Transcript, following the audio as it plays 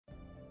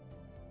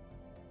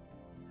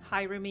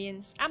Hi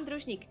Rumians, I'm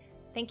Druzhnik.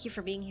 Thank you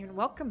for being here and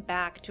welcome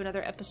back to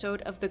another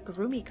episode of the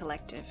Groumi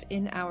Collective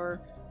in our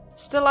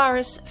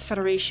Stellaris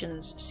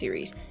Federations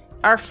series.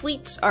 Our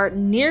fleets are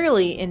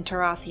nearly in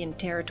Tarathian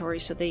territory,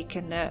 so they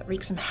can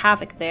wreak some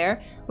havoc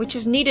there, which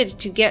is needed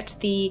to get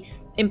the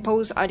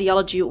Impose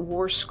Ideology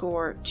war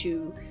score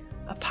to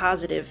a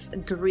positive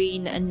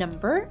green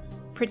number.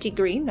 Pretty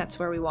green, that's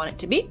where we want it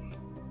to be.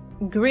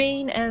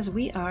 Green as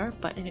we are,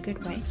 but in a good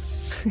way.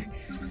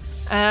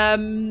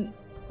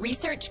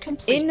 Research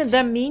complete. In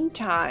the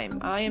meantime,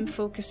 I am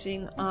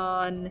focusing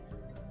on...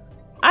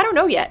 I don't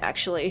know yet,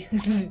 actually.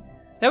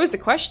 That was the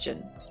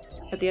question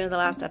at the end of the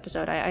last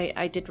episode.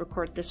 I did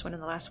record this one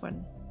and the last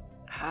one.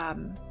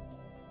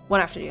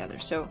 One after the other,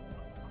 so...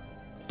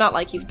 It's not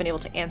like you've been able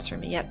to answer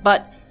me yet,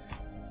 but...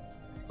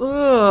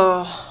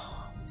 Ugh.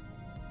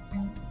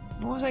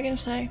 What was I gonna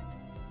say?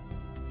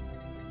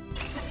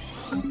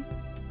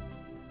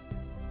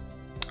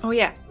 Oh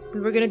yeah,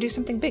 we were gonna do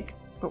something big,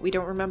 but we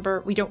don't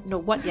remember, we don't know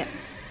what yet.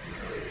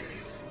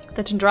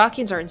 The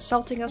Tendrakians are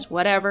insulting us,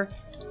 whatever.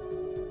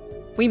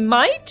 We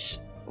might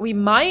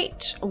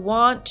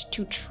want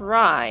to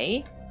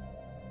try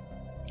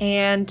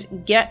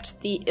and get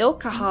the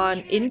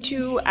Ilkahan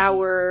into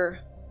our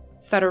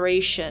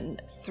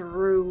Federation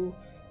through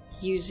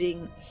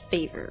using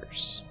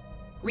favors.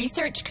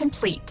 Research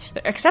complete.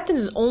 The acceptance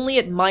is only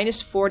at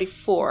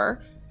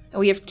 -44, and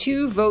we have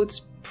 2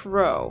 votes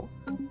pro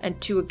and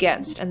 2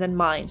 against, and then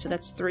mine, so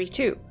that's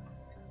 3-2.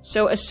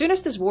 So as soon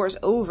as this war is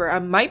over, I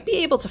might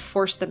be able to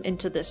force them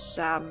into this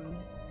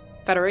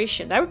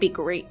federation. That would be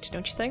great,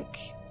 don't you think?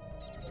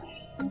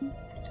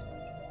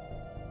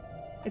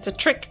 It's a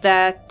trick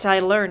that I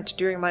learned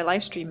during my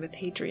live stream with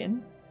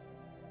Hadrian.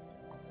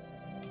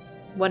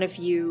 One of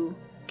you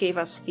gave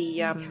us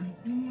the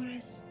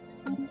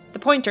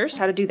pointers,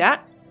 how to do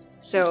that.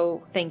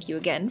 So thank you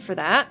again for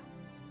that.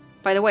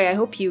 By the way, I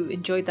hope you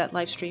enjoyed that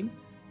live stream.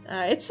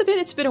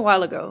 It's been a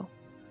while ago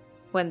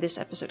when this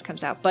episode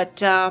comes out,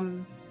 but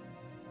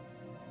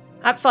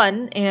had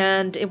fun,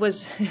 and it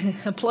was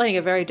I'm playing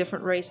a very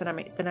different race than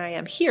I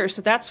am here,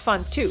 so that's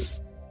fun too.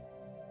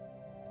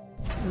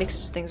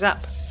 Mixes things up,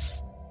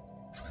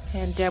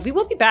 and we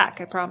will be back,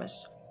 I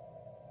promise.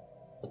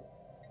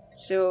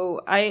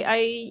 So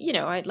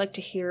I'd like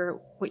to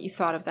hear what you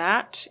thought of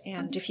that,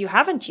 and if you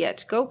haven't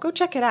yet, go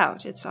check it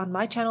out. It's on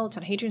my channel, it's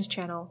on Hadrian's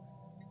channel.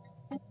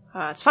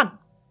 It's fun.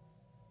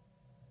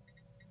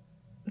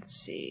 Let's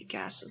see,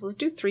 gases. Let's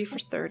do 3 for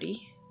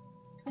 30.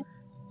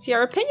 See,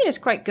 our opinion is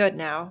quite good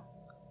now.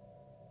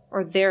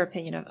 Or their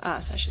opinion of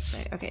us, I should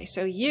say. Okay,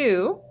 so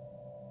you...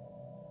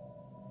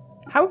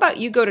 How about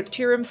you go to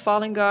Tirim,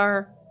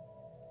 Fallingar,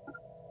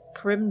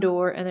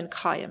 Karimdor, and then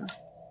Kayam?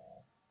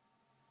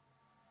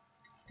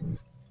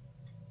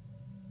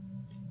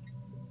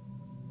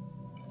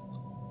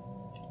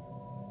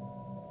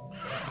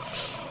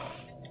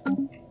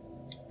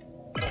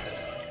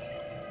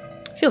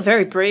 I feel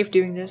very brave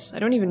doing this. I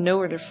don't even know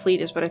where their fleet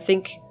is, but I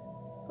think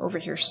over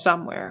here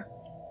somewhere.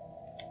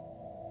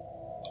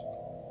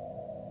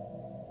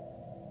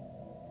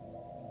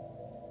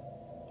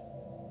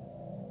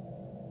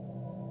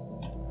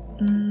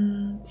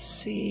 Let's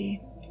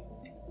see.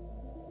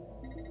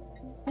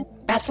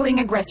 Battling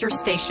aggressor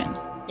station.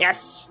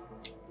 Yes.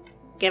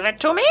 Give it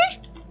to me.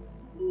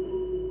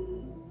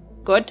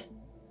 Good.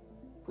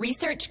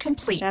 Research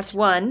complete. That's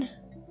 1.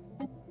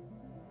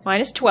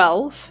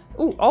 -12.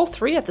 Ooh, all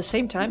 3 at the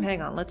same time.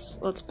 Hang on,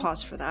 let's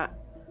pause for that.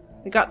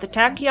 We got the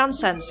Tachyon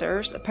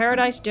sensors, the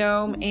Paradise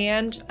Dome,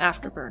 and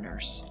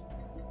Afterburners.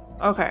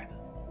 Okay.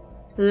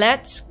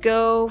 Let's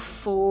go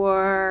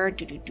for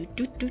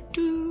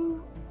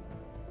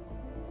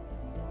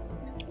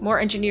more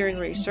engineering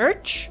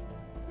research.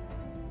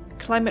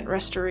 Climate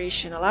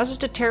restoration allows us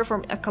to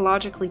terraform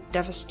ecologically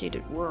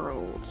devastated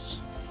worlds.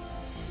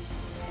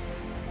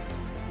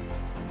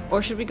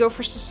 Or should we go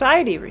for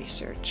society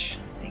research?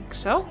 I think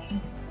so.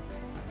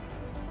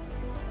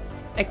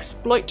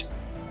 Exploit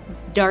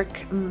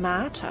dark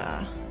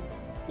matter.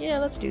 Yeah,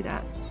 let's do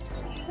that.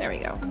 There we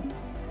go.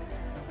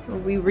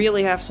 We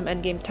really have some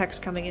endgame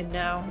text coming in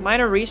now.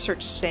 Minor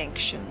research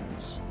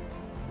sanctions.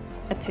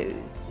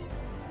 Oppose.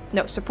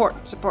 No, support.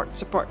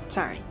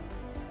 Sorry.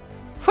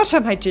 What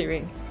am I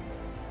doing?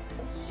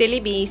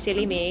 Silly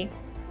me.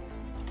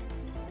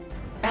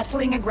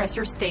 Battling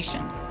aggressor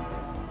station.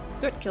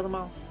 Good, kill them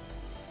all.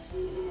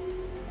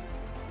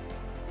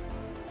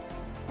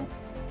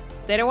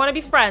 They don't want to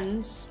be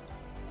friends.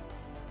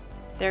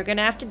 They're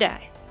gonna have to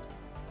die.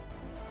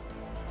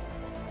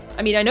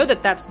 I mean, I know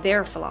that that's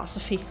their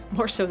philosophy,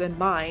 more so than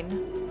mine.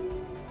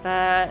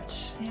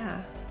 But,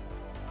 yeah.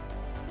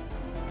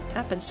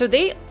 Happens. So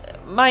they...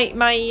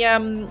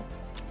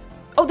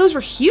 Oh, those were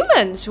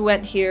humans who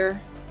went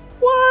here.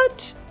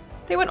 What?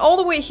 They went all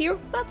the way here?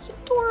 That's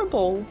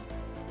adorable.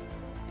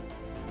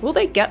 Will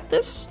they get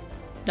this?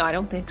 No, I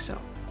don't think so.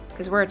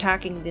 Because we're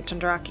attacking the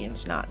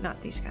Tendrakians,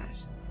 not these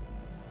guys.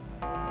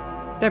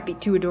 That'd be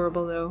too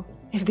adorable, though.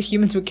 If the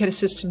humans would get a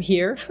system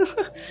here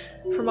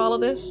from all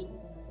of this.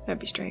 That'd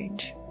be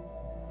strange.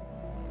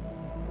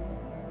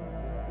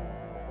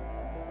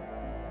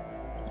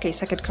 Okay,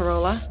 second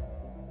Corolla.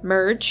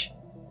 Merge.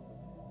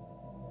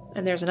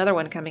 And there's another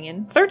one coming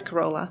in. Third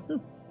Corolla.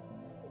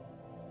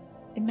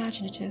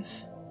 Imaginative.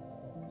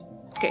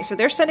 Okay, so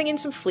they're sending in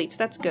some fleets.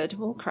 That's good.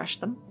 We'll crush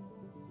them.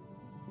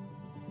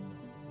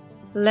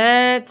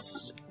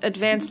 Let's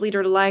advance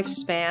leader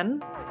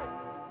lifespan.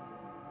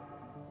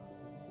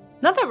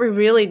 Not that we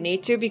really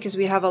need to, because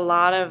we have a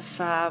lot of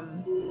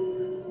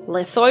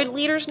lithoid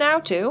leaders now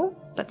too,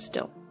 but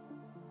still.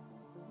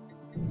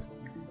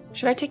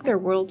 Should I take their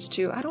worlds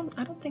too? I don't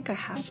think I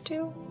have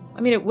to.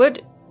 I mean, it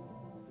would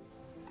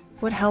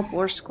help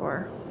war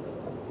score.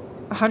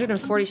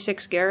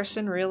 146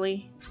 garrison,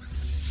 really?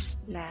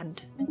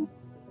 Land.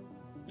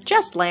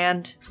 Just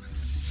land.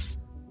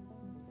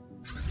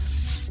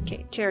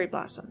 Okay, Cherry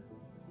Blossom.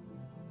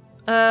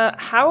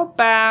 How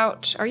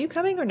about... Are you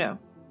coming or no?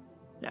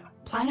 No.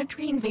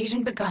 Planetary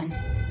invasion begun.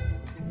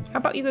 How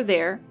about you go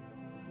there,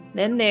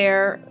 then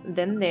there,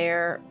 then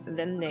there,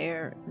 then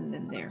there, and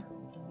then there.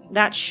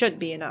 That should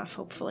be enough,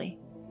 hopefully.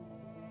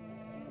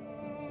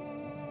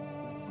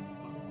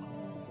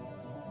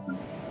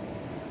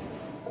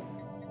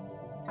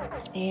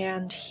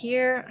 And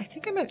here, I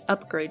think I might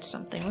upgrade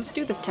something. Let's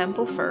do the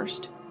temple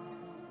first.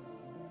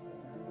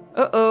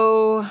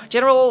 Uh-oh.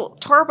 General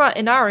Torba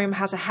Inarum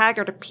has a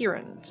haggard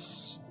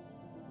appearance.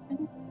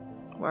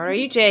 What are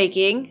you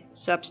taking,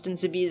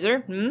 substance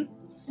abuser?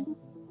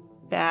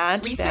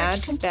 Bad,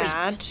 bad,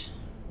 bad.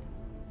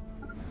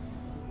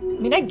 I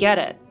mean, I get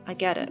it. I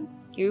get it.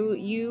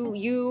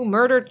 You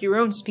murdered your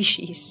own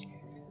species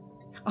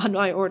on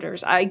my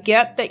orders. I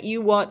get that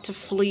you want to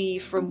flee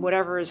from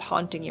whatever is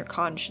haunting your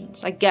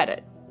conscience. I get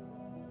it.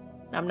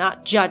 I'm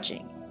not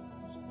judging.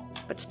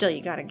 But still,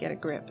 you gotta get a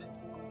grip.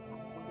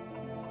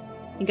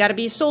 You gotta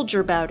be a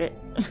soldier about it.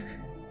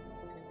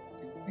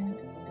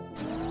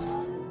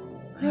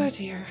 Oh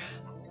dear.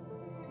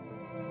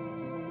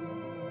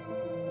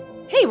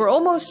 Hey, we're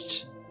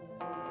almost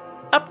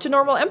up to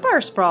normal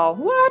Empire sprawl.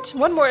 What?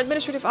 One more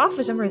administrative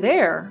office and we're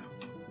there.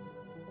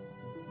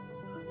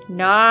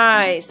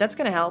 Nice. That's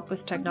gonna help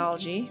with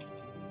technology.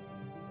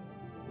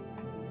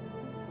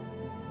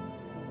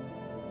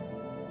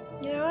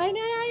 You know,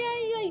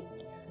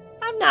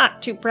 I'm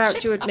not too proud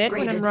to admit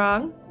when I'm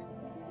wrong.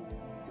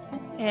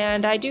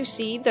 And I do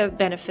see the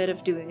benefit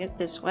of doing it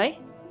this way.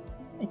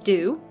 I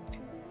do.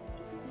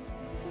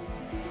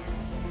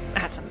 I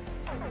had some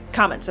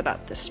comments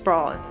about this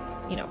sprawl, and,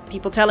 you know,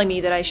 people telling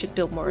me that I should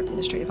build more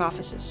administrative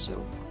offices,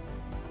 so...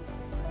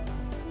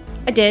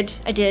 I did.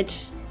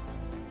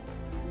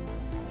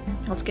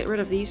 Let's get rid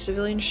of these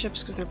civilian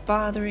ships because they're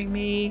bothering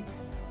me.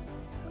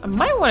 I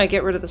might want to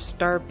get rid of the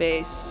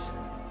starbase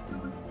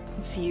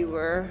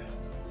viewer.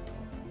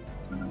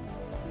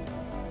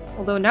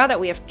 Although now that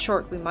we have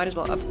Chort, we might as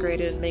well upgrade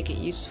it and make it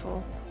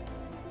useful.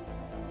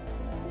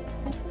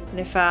 And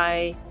if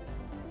I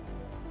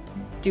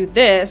do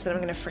this, then I'm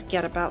going to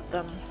forget about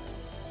them.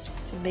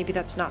 So maybe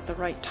that's not the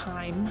right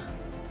time.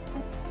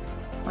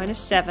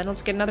 -7.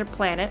 Let's get another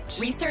planet.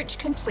 Research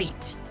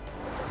complete.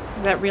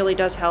 That really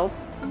does help.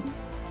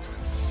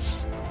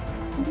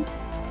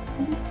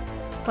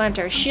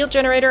 Planetary shield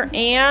generator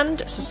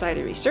and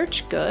society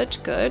research. Good,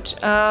 good.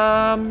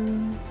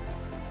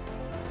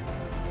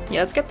 Yeah,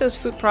 let's get those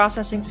food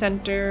processing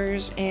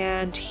centers.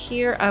 And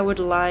here I would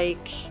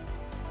like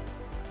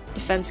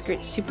defense grid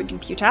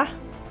supercomputer.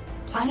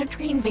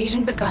 Planetary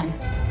invasion begun.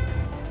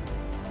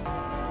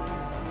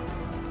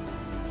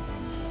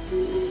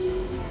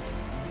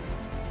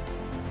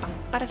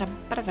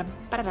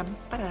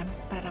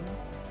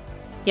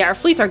 Yeah, our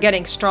fleets are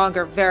getting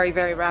stronger very,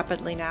 very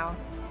rapidly now.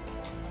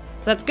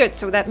 So that's good.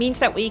 So that means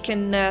that we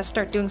can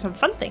start doing some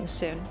fun things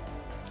soon.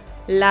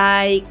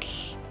 Like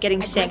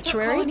getting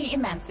sanctuary. Colony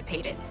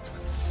emancipated.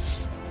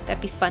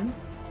 That'd be fun.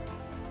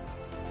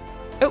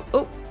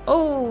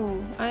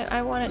 Oh,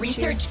 I wanted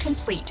Research to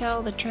complete.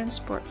 Tell the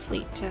transport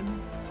fleet to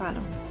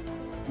follow.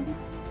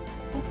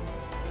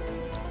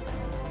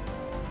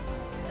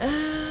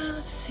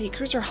 Let's see,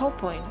 cruiser hull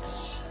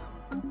points.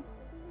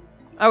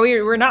 Oh,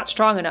 we're not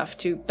strong enough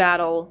to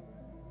battle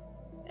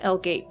L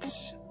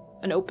gates,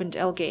 an opened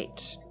L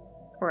gate,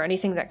 or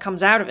anything that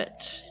comes out of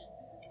it,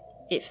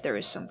 if there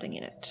is something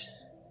in it.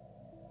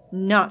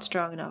 Not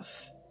strong enough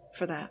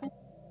for that.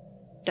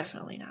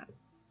 Definitely not.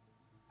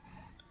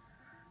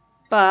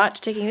 But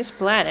taking this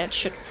planet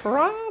should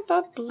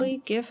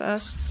probably give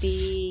us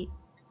the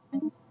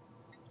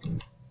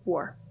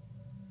war.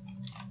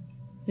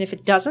 And if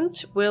it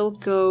doesn't, we'll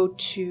go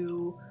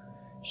to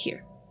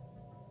here.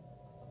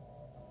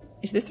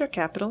 Is this their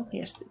capital?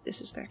 Yes,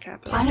 this is their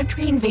capital.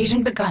 Planetary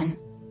invasion begun.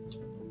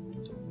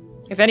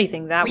 If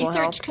anything, that will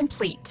help. Research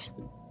complete.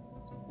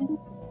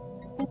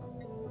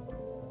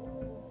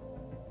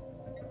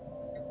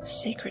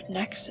 Sacred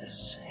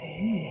Nexus.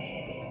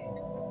 Hey.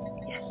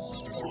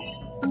 Yes.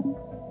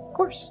 Of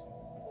course.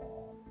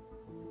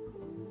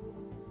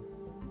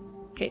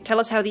 Okay, tell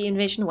us how the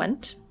invasion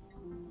went.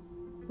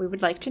 We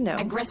would like to know.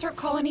 Aggressor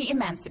colony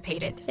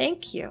emancipated.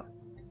 Thank you.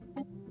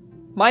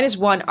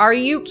 -1. Are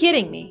you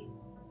kidding me?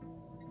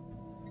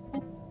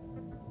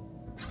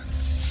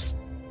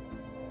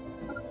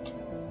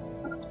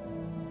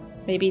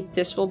 Maybe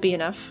this will be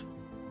enough.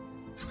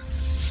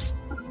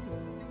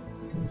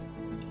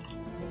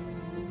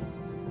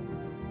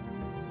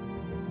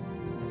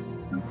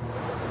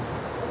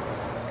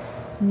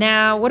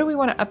 Now, what do we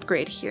want to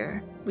upgrade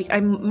here? I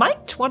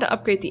might want to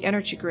upgrade the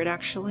energy grid,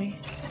 actually.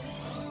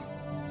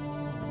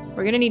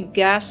 We're gonna need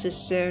gases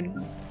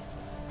soon.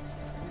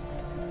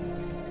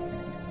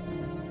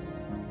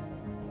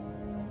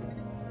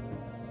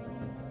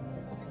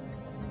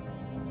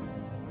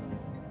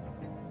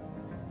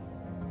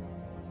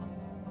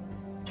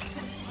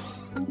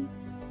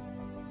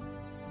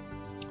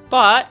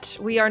 But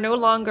we are no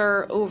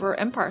longer over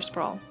Empire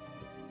Sprawl.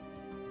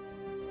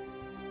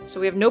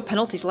 So we have no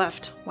penalties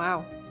left.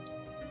 Wow.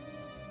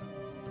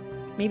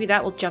 Maybe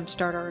that will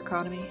jumpstart our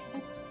economy.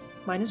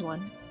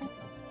 -1.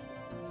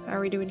 How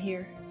are we doing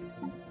here?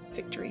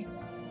 Victory.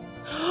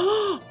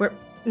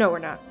 No, we're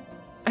not.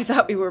 I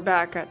thought we were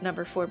back at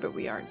number 4, but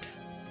we aren't.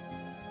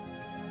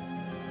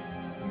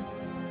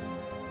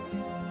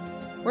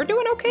 We're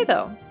doing okay,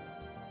 though.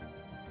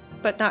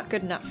 But not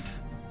good enough.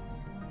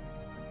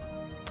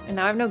 And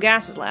now I have no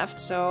gases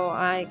left, so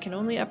I can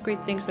only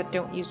upgrade things that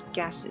don't use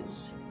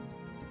gases.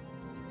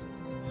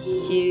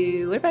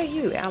 So, what about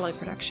you, alloy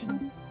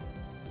production?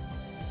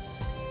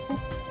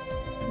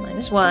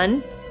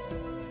 -1.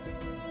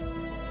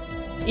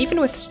 Even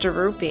with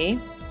Sterupi.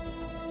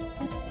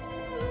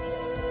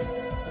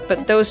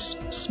 But those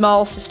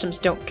small systems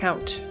don't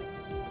count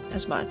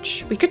as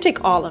much. We could take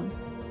Alum.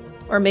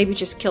 Or maybe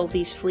just kill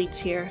these fleets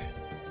here.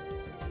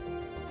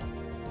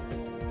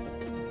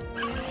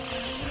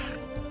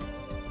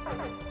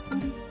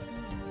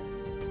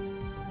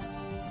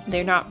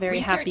 They're not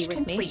very happy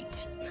with me.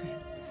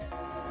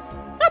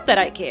 Not that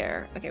I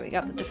care. Okay, we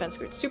got the defense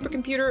grid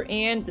supercomputer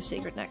and the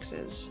sacred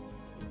nexus.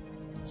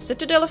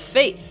 Citadel of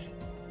Faith.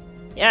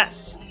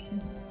 Yes.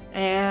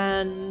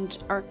 And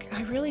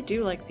I really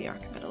do like the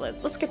Archimedo.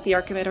 Let's get the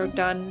Archimedo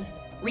done.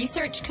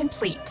 Research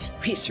complete.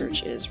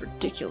 Research is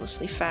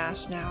ridiculously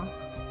fast now.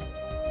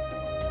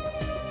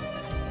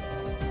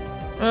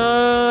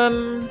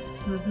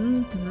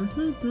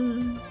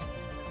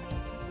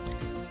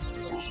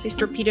 Space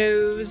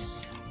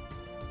torpedoes.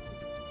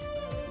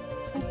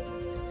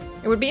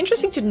 It would be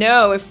interesting to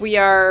know if we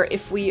are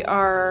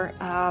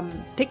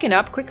picking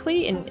up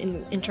quickly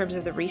in terms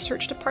of the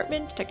research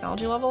department,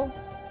 technology level.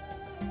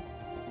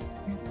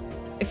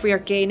 If we are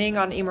gaining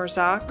on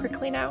Imurza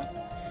quickly now.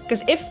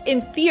 Because if,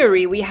 in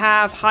theory, we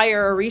have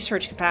higher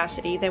research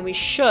capacity, then we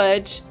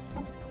should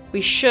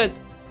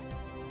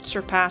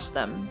surpass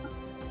them.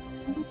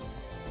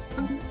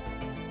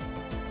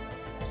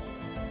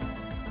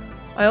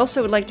 I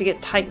also would like to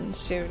get Titans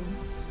soon.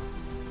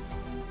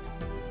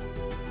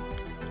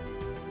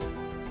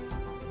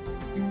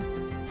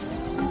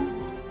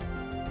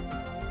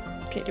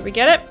 Okay, did we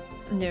get it?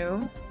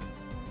 No.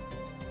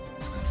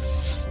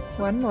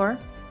 One more.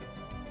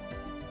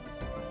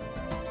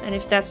 And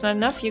if that's not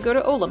enough, you go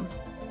to Olam.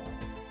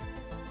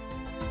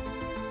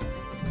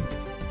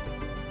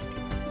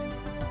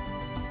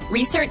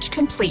 Research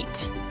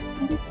complete.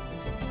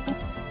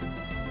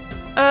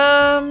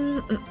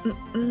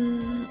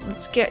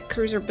 Let's get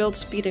cruiser build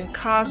speed and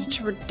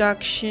cost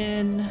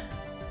reduction.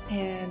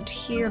 And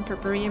here in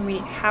Purpurium we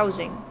need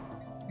housing.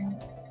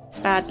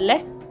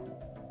 Badly.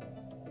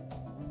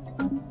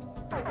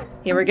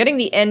 Yeah, we're getting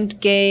the end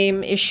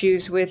game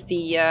issues with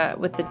the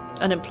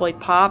unemployed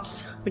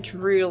pops, which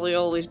really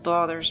always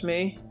bothers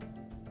me.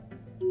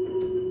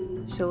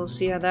 So we'll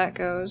see how that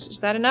goes. Is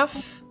that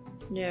enough?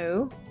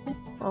 No.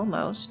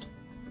 Almost.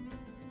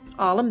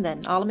 Alum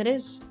then. Alum it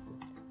is.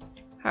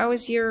 How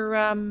is your,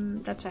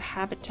 that's a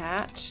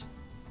habitat.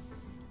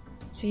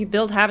 So you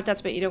build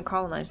habitats but you don't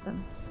colonize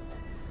them.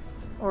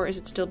 Or is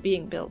it still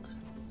being built?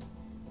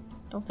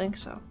 Don't think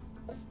so.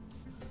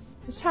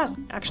 This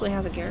actually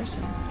has a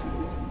garrison.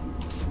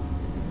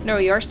 No,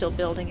 you are still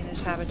building in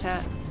this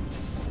habitat.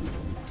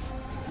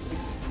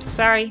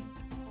 Sorry.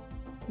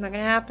 Not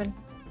gonna happen.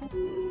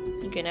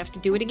 You're gonna have to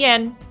do it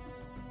again.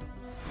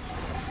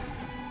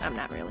 I'm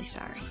not really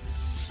sorry.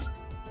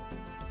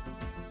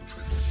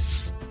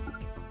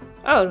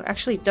 Oh,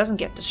 actually it doesn't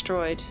get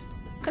destroyed.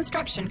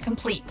 Construction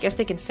complete. Guess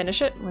they can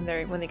finish it when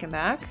they come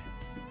back.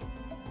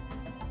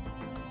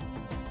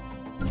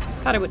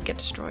 Thought it would get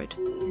destroyed.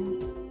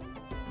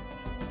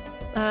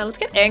 Let's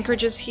get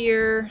anchorages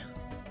here.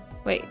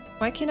 Wait,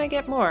 why can't I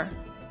get more?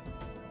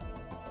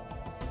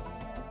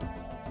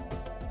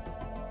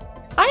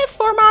 I have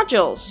 4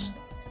 modules!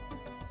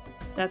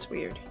 That's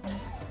weird.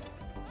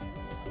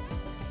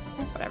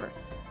 Whatever.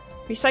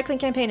 Recycling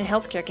campaign and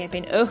healthcare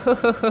campaign.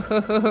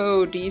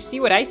 Oh, do you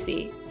see what I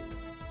see?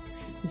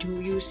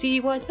 Do you see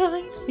what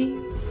I see?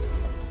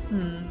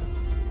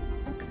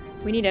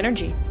 We need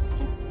energy.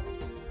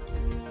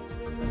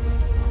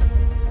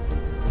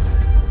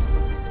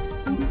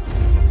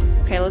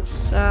 Okay,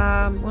 let's,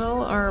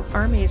 well, our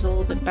army is a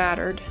little bit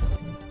battered.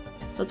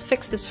 So let's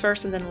fix this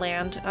first and then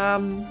land.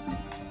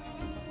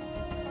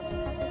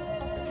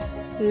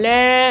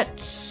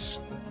 Let's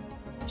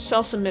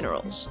sell some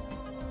minerals.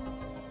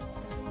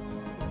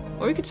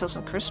 Or we could sell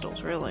some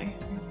crystals, really.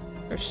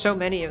 There's so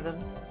many of them.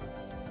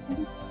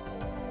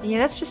 Yeah,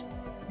 that's just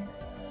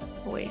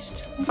a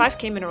waste.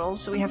 5k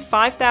minerals, so we have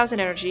 5,000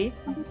 energy.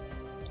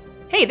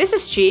 Hey, this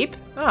is cheap.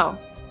 Oh.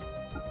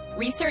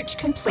 Research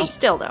complete. Well,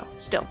 still, though.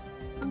 Still.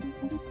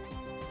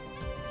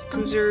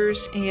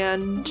 Cruisers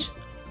and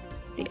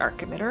the arc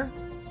emitter.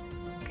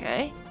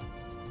 Okay.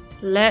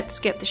 Let's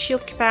get the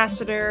shield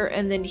capacitor,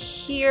 and then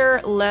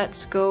here,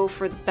 let's go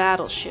for the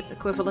battleship,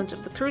 equivalent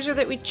of the cruiser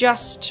that we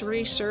just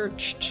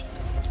researched.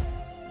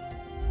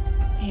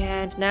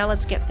 And now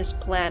let's get this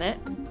planet.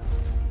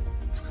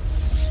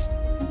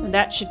 And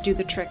that should do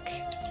the trick.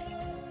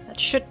 That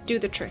should do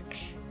the trick.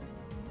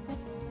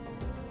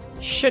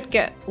 Should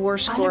get war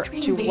score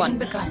to 1.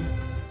 Begun.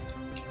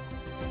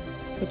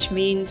 Which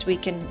means we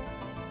can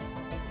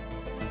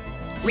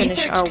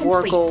finish our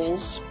war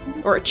goals.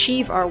 Or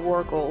achieve our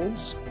war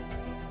goals.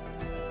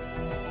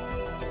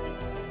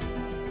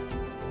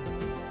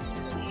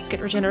 Let's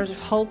get regenerative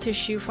hull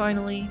tissue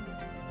finally.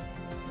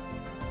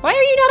 Why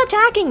are you not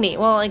attacking me?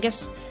 Well, I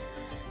guess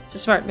it's a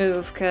smart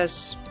move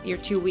because you're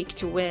too weak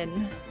to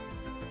win.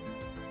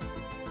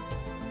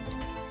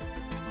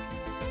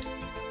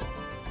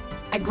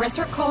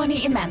 Aggressor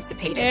colony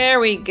emancipated. There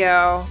we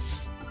go.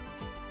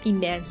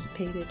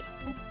 Emancipated.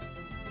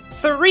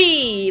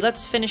 3!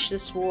 Let's finish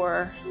this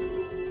war.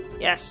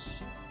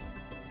 Yes.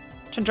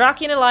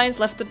 Chandrakian Alliance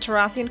left the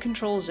Tarathian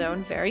control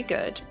zone. Very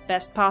good.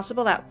 Best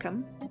possible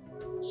outcome.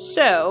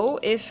 So,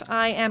 if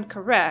I am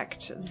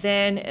correct,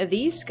 then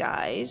these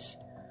guys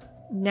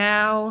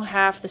now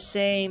have the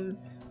same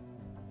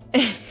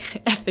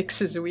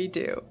ethics as we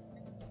do.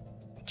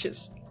 Which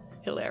is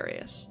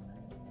hilarious.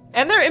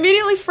 And they're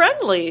immediately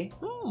friendly.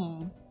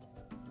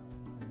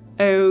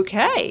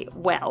 Okay,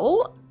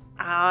 well,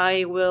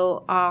 I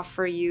will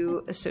offer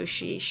you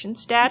association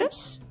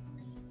status.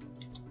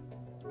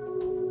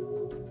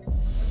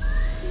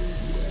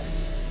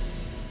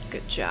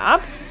 Good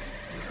job.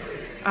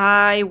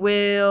 I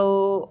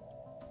will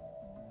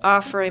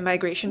offer a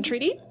migration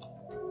treaty.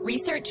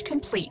 Research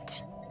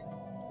complete.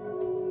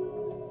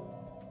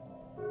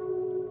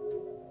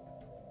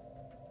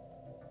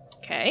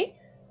 Okay.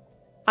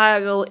 I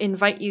will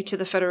invite you to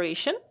the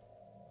Federation.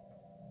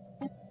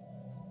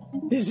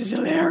 This is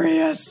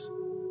hilarious.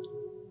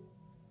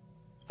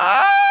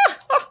 Ah!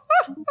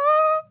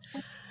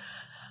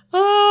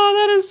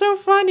 Oh, that is so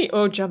funny.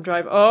 Oh, jump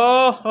drive.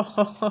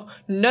 Oh,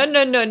 no,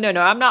 no, no, no,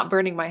 no. I'm not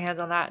burning my hands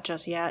on that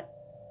just yet.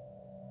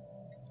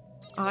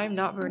 I'm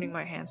not burning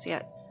my hands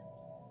yet.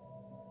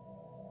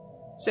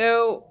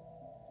 So...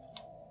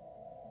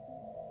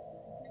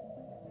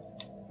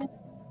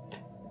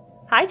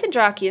 Hi,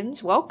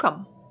 Tendrakians.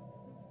 Welcome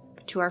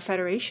to our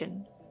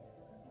Federation.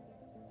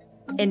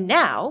 And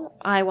now,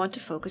 I want to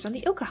focus on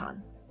the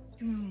Ilkahan.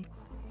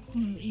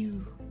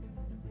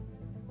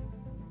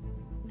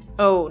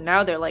 Oh,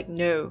 now they're like,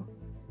 no.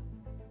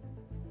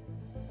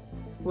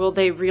 Well,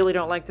 they really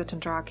don't like the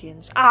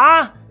Tendrakians.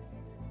 Ah!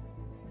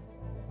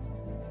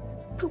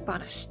 Poop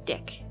on a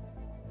stick.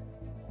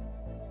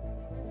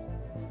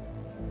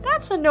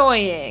 That's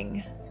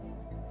annoying.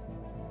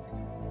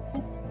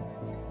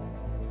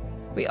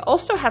 We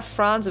also have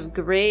Franz of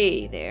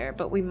Grey there,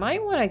 but we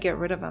might want to get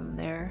rid of him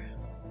there.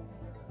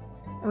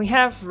 And we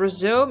have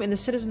Razome in the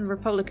Citizen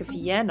Republic of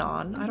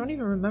Yenon. I don't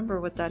even remember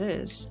what that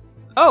is.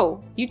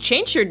 Oh, you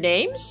changed your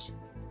names?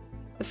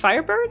 The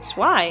Firebirds?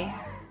 Why?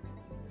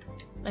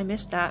 I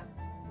missed that.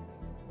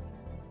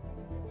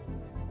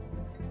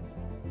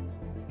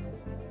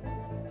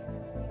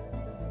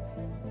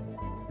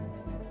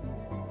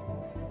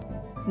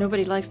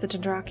 Nobody likes the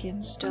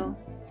Tendrakians still.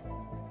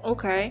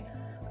 Okay.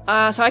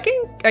 So I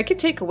could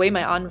take away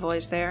my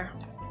envoys there.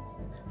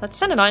 Let's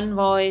send an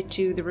envoy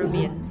to the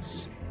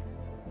Rumians.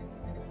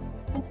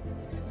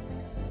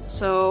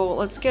 So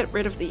let's get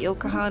rid of the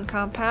Ilkahan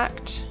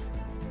Compact.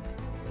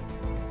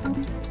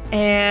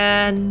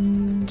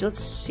 And let's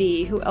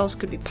see, who else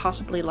could we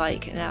possibly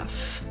like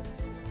enough?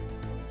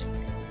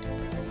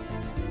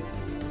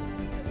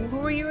 Who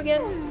are you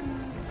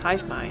again?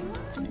 Hive Mind.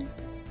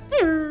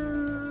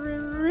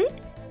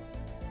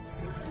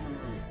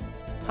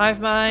 Hive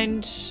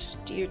Mind.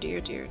 Dear,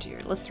 dear, dear, dear.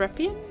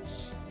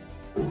 Lithrepians?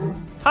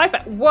 Hive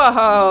Mind.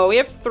 Whoa! We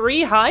have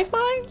 3 Hive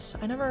Minds?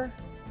 I never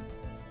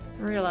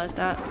realized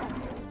that.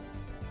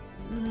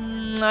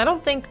 I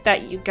don't think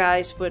that you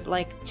guys would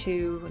like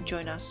to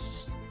join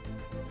us.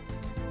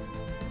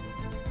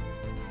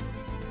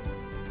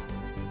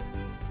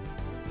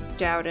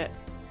 Doubt it.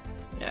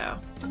 No.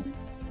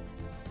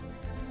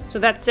 So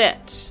that's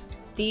it.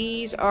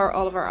 These are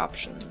all of our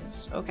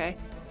options. Okay.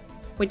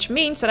 Which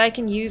means that I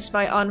can use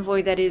my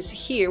envoy that is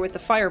here with the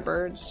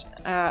Firebirds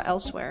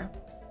elsewhere.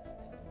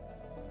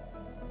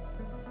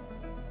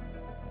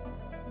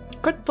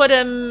 Could put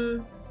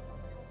him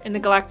in the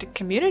galactic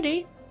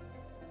community.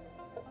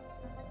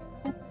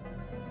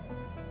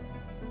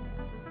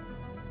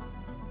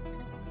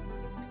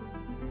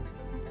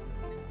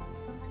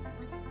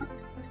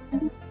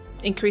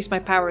 Increase my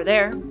power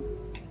there.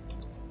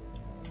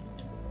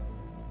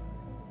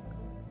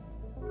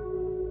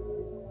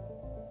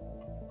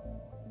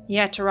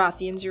 Yeah,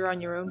 Tarathians, you're on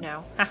your own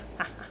now.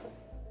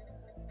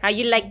 How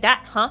you like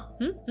that, huh?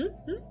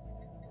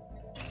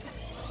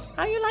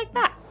 How you like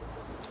that?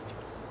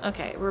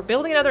 Okay, we're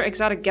building another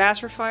exotic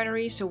gas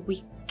refinery, so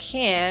we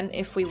can,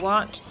 if we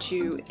want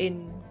to,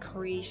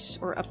 increase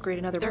or upgrade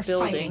another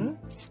building. Fighting.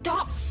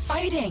 Stop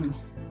fighting!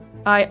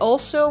 I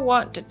also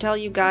want to tell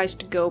you guys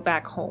to go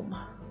back home.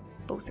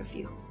 Both of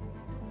you.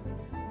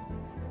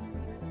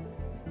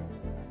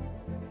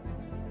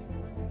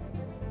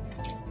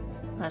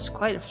 That's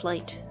quite a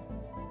flight.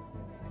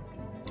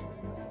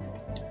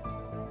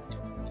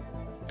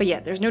 But yeah,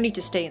 there's no need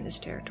to stay in this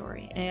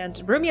territory. And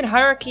Rumian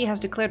hierarchy has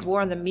declared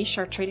war on the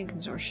Mishar Trading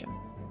Consortium.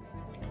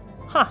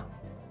 Huh.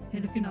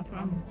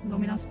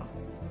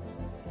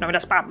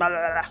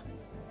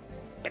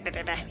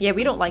 Yeah,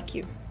 we don't like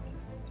you.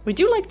 We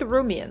do like the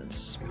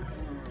Rumians.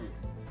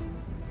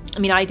 I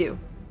mean, I do.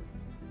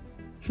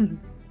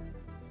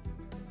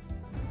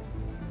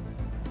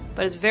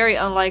 But it's very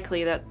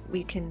unlikely that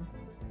we can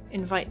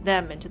invite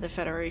them into the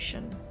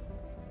Federation.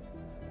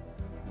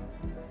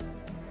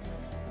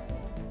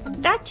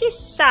 That is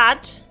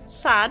sad.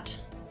 Sad.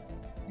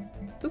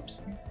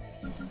 Oops.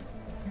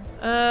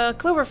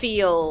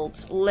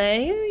 Cloverfield.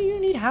 You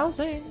need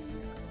housing.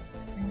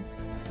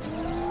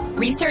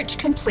 Research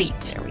complete.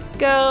 There we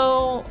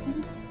go.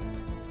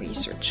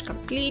 Research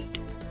complete.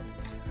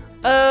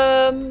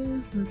 Yeah,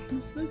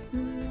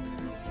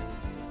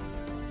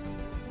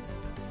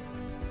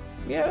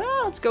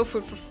 well, let's go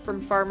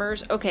from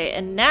farmers. Okay,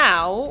 and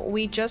now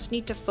we just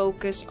need to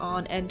focus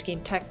on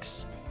endgame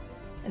techs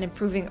and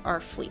improving our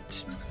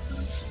fleet.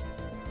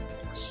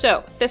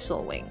 So,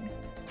 Thistlewing.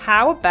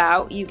 How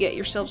about you get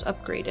yourselves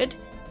upgraded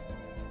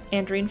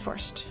and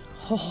reinforced?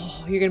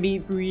 Oh, you're gonna be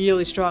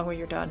really strong when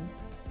you're done.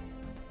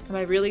 Am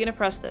I really gonna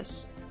press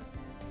this?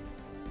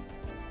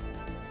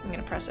 I'm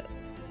gonna press it.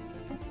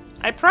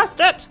 I pressed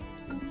it!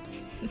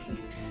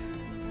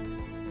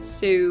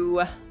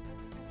 So...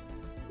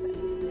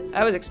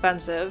 that was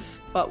expensive,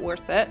 but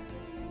worth it.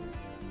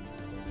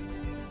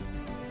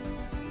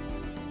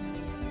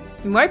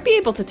 We might be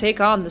able to take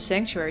on the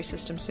sanctuary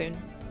system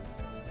soon.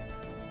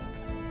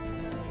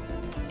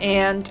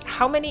 And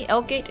how many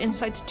Elgate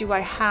insights do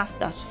I have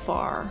thus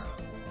far?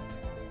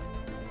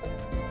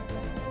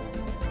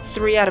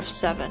 3 out of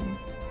 7.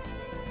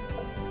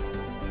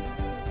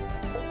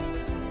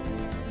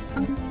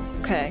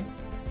 Okay.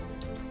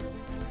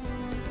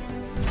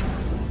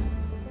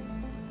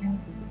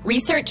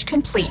 Research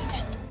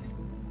complete.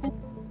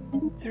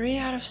 3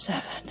 out of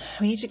 7.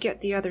 We need to get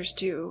the others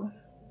too.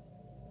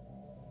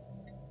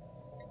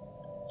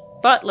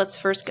 But let's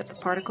first get the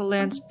particle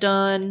lands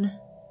done.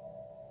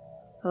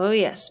 Oh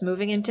yes,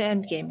 moving into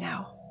endgame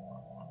now.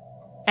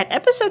 At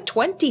episode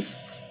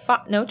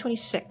 25... no,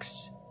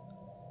 26.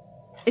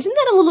 Isn't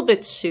that a little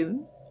bit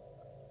soon?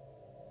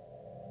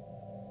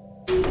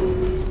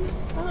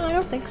 Oh, I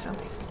don't think so.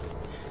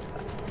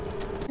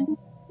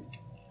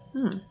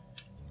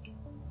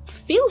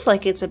 Feels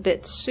like it's a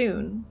bit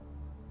soon.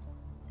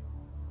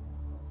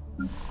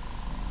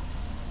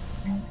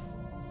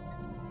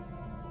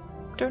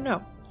 Don't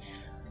know.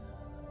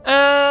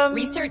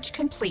 Research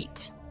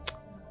complete.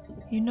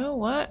 You know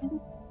what?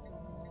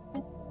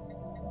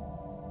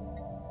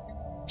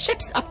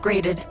 Ships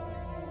upgraded.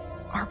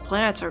 Our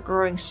planets are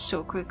growing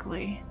so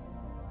quickly.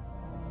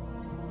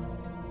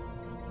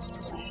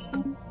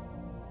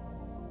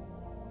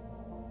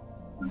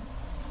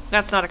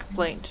 That's not a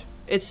complaint.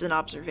 It's an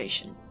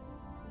observation.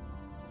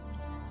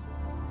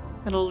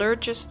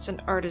 Metallurgists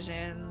and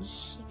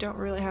artisans. Don't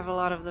really have a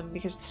lot of them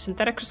because the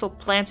synthetic crystal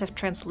plants have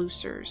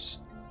translucers.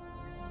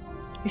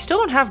 We still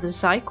don't have the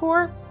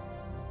Zycore.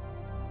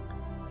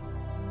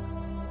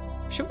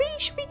 Should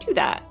we do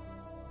that?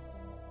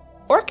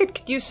 Orchid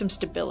could use some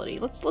stability.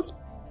 Let's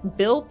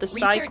build the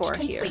Zycore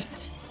here.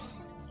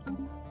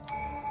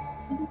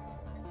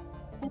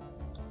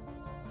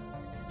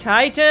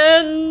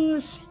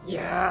 Titans!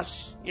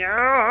 Yes!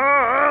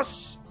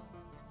 Yes!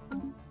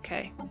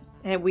 Okay.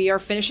 And we are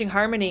finishing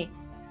Harmony.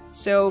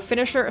 So,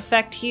 finisher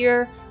effect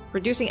here,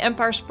 reducing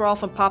Empire Sprawl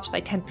from Pops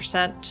by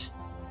 10%.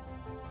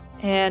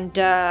 And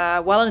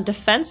while in a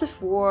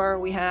defensive war,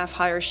 we have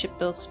higher ship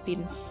build speed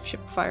and ship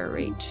fire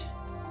rate.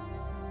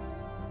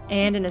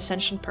 And an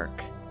Ascension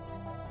perk.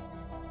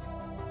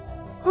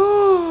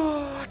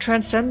 Oh,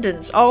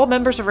 Transcendence. All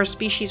members of our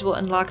species will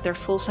unlock their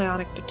full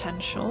psionic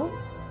potential.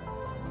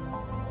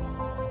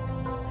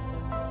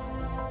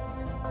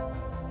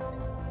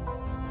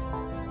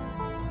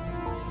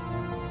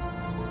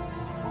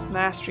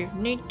 Mastery of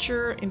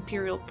Nature,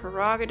 Imperial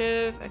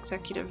Prerogative,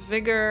 Executive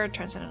Vigor,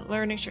 Transcendent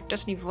Learning, Shared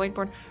Destiny,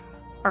 Voidborn,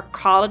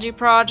 Arcology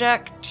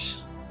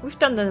Project. We've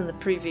done that in the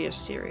previous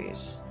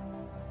series.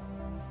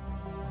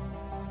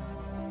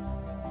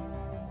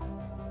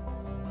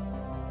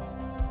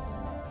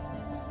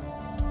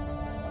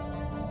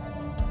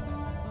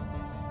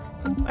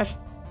 I've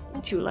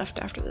 2 left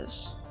after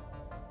this.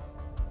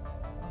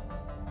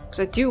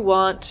 Because I do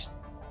want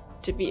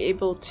to be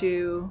able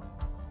to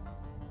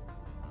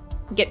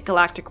get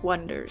Galactic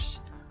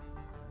Wonders.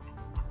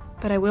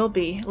 But I will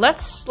be.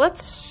 Let's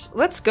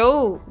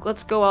go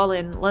all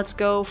in. Let's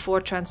go for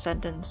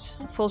transcendence.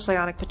 Full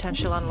psionic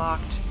potential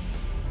unlocked.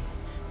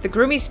 The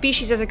Groumi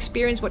species has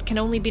experienced what can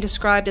only be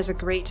described as a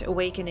great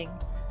awakening.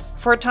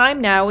 For a time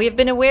now, we have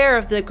been aware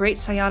of the great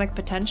psionic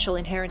potential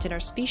inherent in our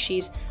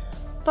species,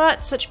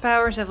 but such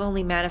powers have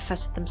only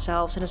manifested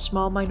themselves in a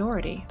small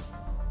minority.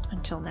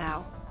 Until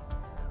now.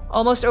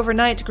 Almost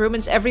overnight,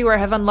 Groumans everywhere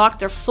have unlocked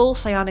their full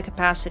psionic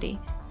capacity.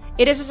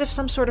 It is as if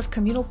some sort of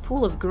communal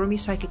pool of Groumi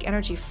psychic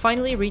energy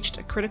finally reached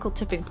a critical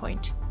tipping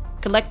point,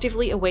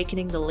 collectively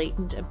awakening the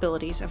latent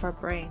abilities of our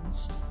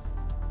brains.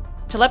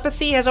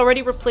 Telepathy has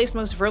already replaced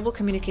most verbal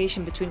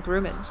communication between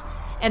Groumans,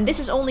 and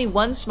this is only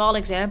one small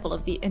example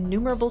of the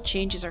innumerable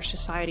changes our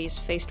society is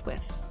faced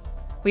with.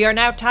 We are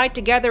now tied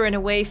together in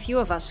a way few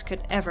of us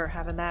could ever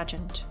have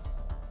imagined.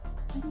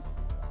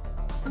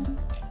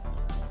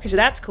 Okay, so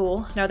that's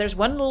cool. Now there's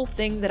one little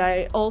thing that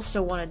I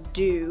also want to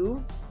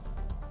do.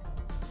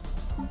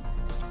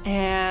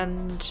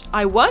 And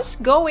I was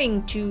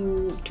going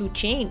to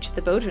change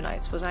the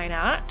Bodronites, was I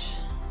not?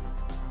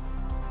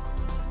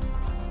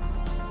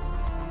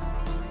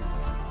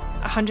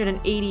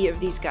 180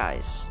 of these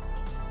guys.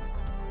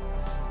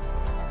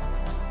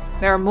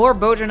 There are more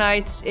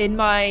Bodronites in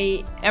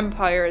my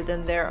empire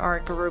than there are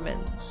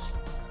Groumans.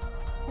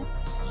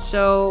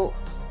 So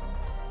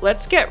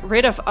let's get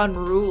rid of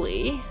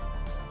Unruly.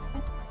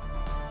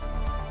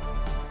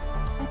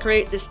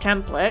 Create this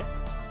template.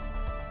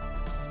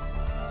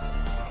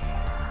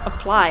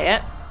 Apply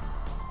it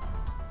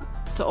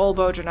to all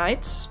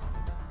Bodronites.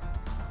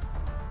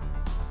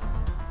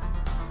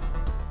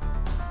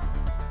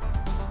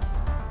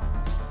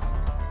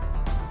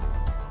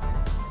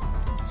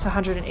 It's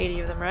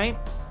 180 of them, right?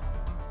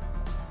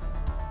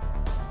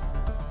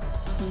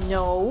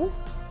 No.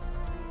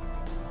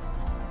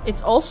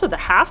 It's also the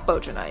half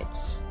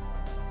Bodronites.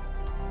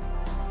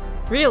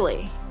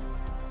 Really?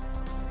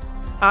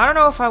 I don't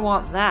know if I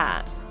want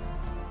that.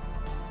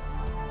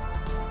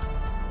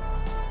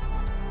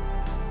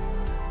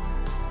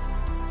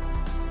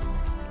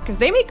 Because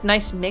they make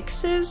nice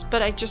mixes,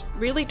 but I just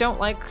really don't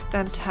like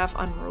them to have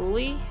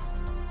Unruly.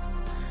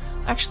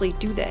 Actually,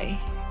 do they?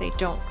 They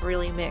don't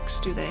really mix,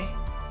 do they?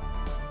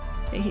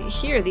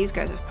 Here, these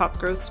guys have pop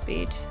growth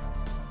speed.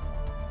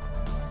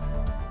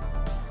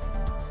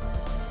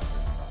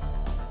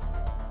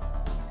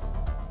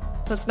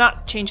 Let's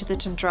not change the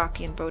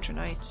Tendrakian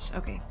Bodronites.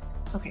 Okay.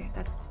 Okay,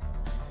 that...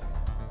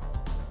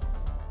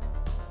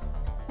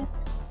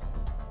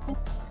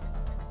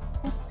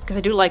 Because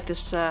I do like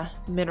this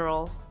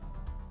mineral.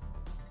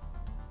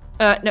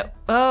 No.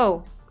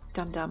 Oh,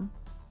 dum-dum.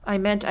 I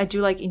meant I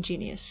do like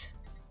ingenious.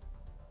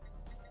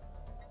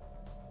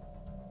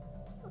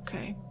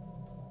 Okay.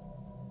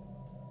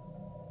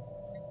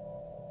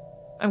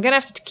 I'm gonna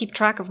have to keep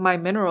track of my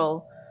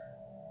mineral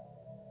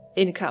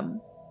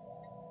income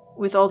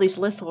with all these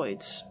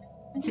lithoids.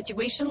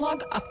 Situation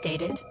log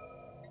updated.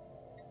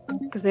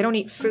 Because they don't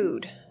eat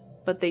food,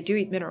 but they do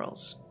eat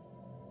minerals.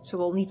 So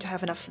we'll need to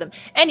have enough for them.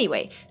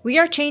 Anyway, we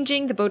are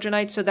changing the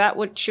Bodronites, so that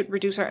should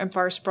reduce our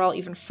empire sprawl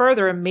even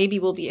further, and maybe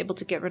we'll be able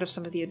to get rid of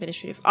some of the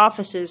administrative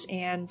offices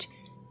and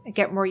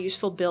get more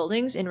useful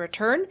buildings in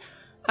return.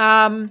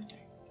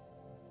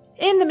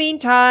 In the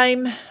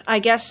meantime, I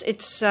guess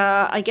it's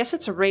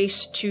a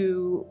race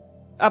to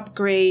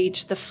upgrade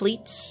the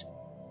fleets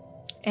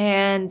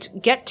and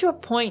get to a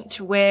point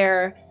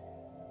where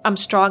I'm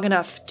strong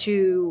enough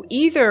to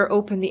either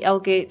open the L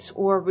gates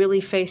or really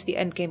face the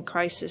endgame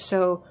crisis.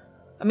 So,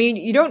 I mean,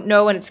 you don't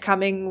know when it's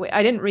coming.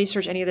 I didn't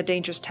research any of the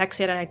dangerous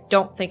techs yet, and I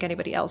don't think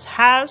anybody else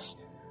has.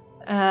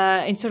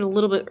 It's a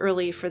little bit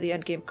early for the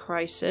endgame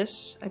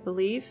crisis, I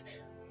believe.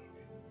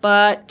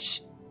 But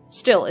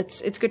still,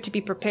 it's good to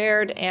be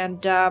prepared,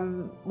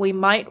 and we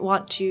might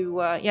want to,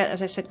 yeah,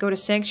 as I said, go to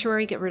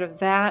Sanctuary, get rid of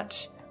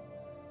that,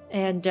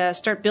 and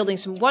start building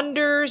some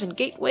wonders and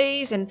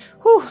gateways, and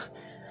whew,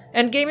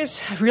 endgame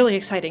is really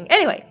exciting.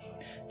 Anyway,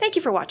 thank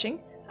you for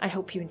watching. I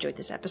hope you enjoyed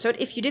this episode.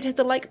 If you did, hit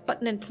the like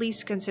button and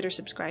please consider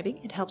subscribing.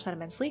 It helps out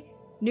immensely.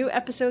 New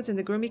episodes in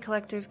the Groumi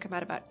Collective come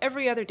out about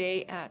every other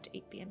day at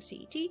 8 p.m.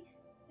 CET,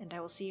 and I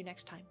will see you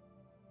next time.